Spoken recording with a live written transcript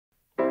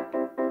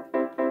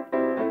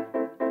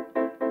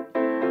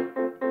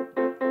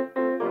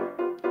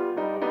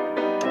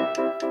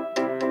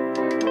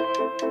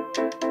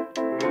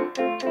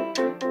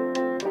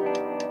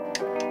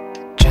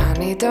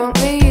Johnny,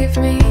 don't leave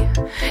me.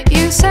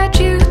 You said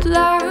you'd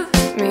love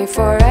me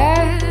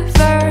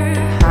forever.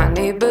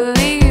 Honey,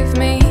 believe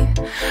me,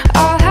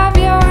 I'll have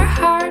your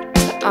heart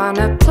on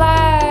a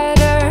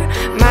platter.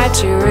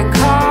 Might you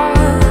recall,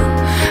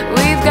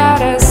 we've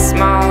got a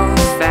small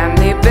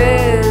family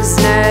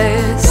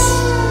business,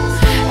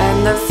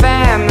 and the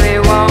family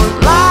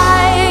won't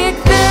like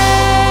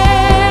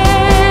this.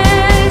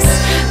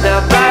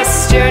 They'll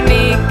bust your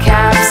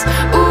kneecaps,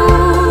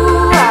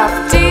 ooh,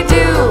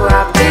 op-dee-doo,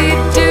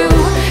 op-dee-doo.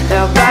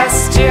 They'll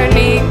bust your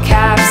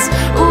kneecaps,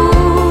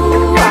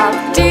 ooh,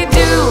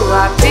 op-dee-doo,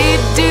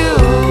 op-dee-doo.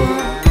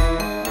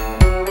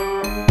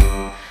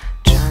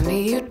 Johnny,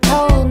 you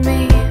told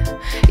me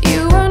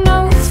you were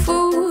no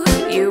fool,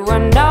 you were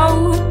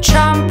no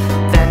chump.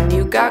 Then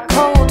you got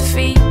cold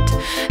feet,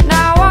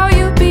 now all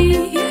you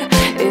be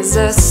is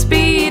a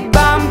speed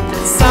bump.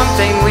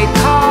 Something we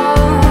call,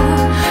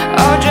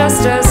 oh,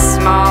 just a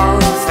small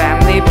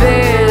family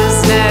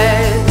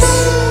business,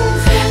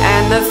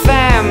 and the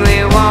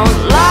family won't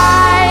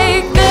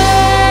like this.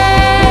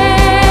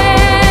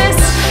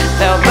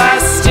 They'll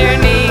bust your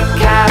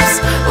kneecaps,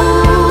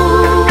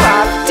 ooh,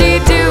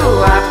 op-dee-doo,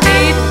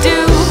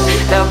 op-dee-doo.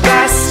 They'll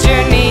bust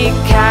your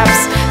kneecaps,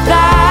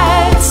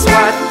 that's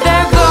what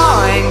they're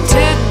going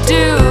to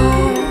do.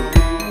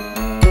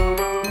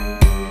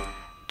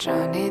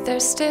 Johnny,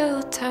 there's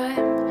still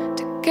time.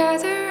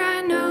 Together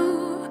I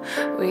know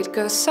we'd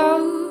go so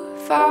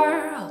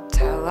far. I'll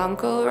tell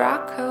Uncle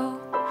Rocco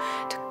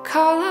to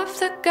call up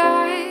the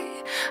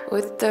guy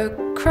with the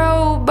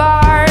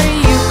crowbar.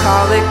 You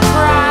call it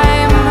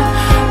crime,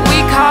 we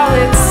call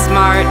it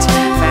smart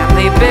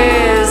family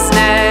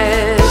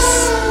business,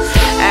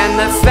 and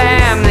the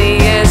family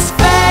is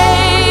famous.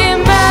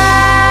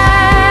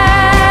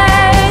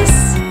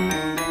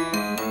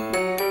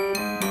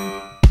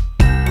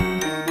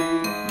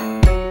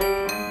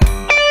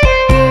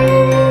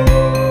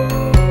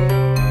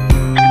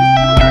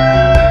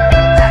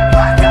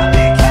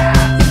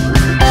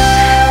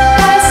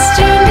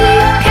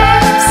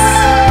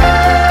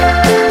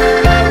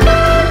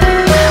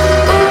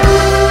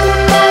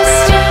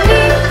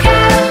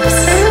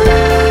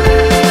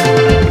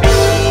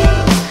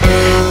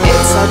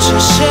 Such a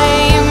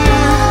shame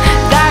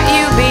that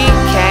you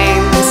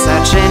became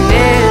such an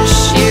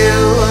issue.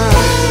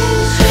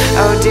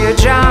 Oh dear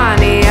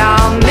Johnny,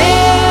 I'll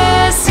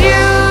miss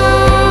you.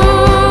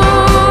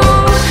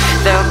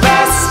 They'll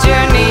bust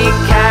your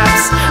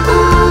kneecaps,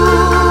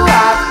 ooh,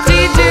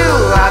 op-dee-doo,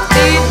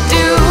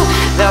 op-dee-doo.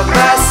 They'll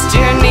bust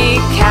your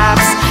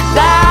kneecaps,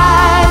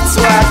 that's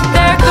what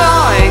they're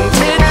going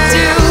to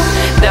do.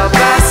 They'll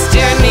bust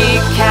your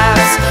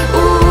kneecaps,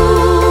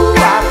 ooh,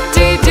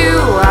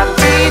 op-dee-doo,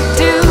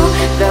 op-dee-doo.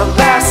 They'll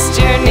bust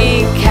your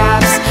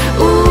kneecaps,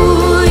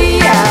 ooh,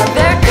 yeah,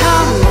 they're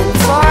coming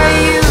for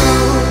you.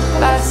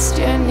 Bust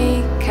your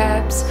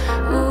kneecaps,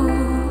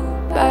 ooh,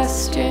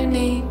 bust your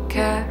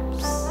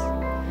kneecaps.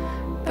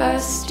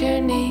 Bust your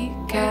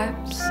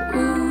kneecaps,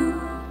 ooh,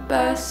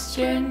 bust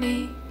your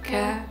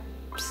kneecaps.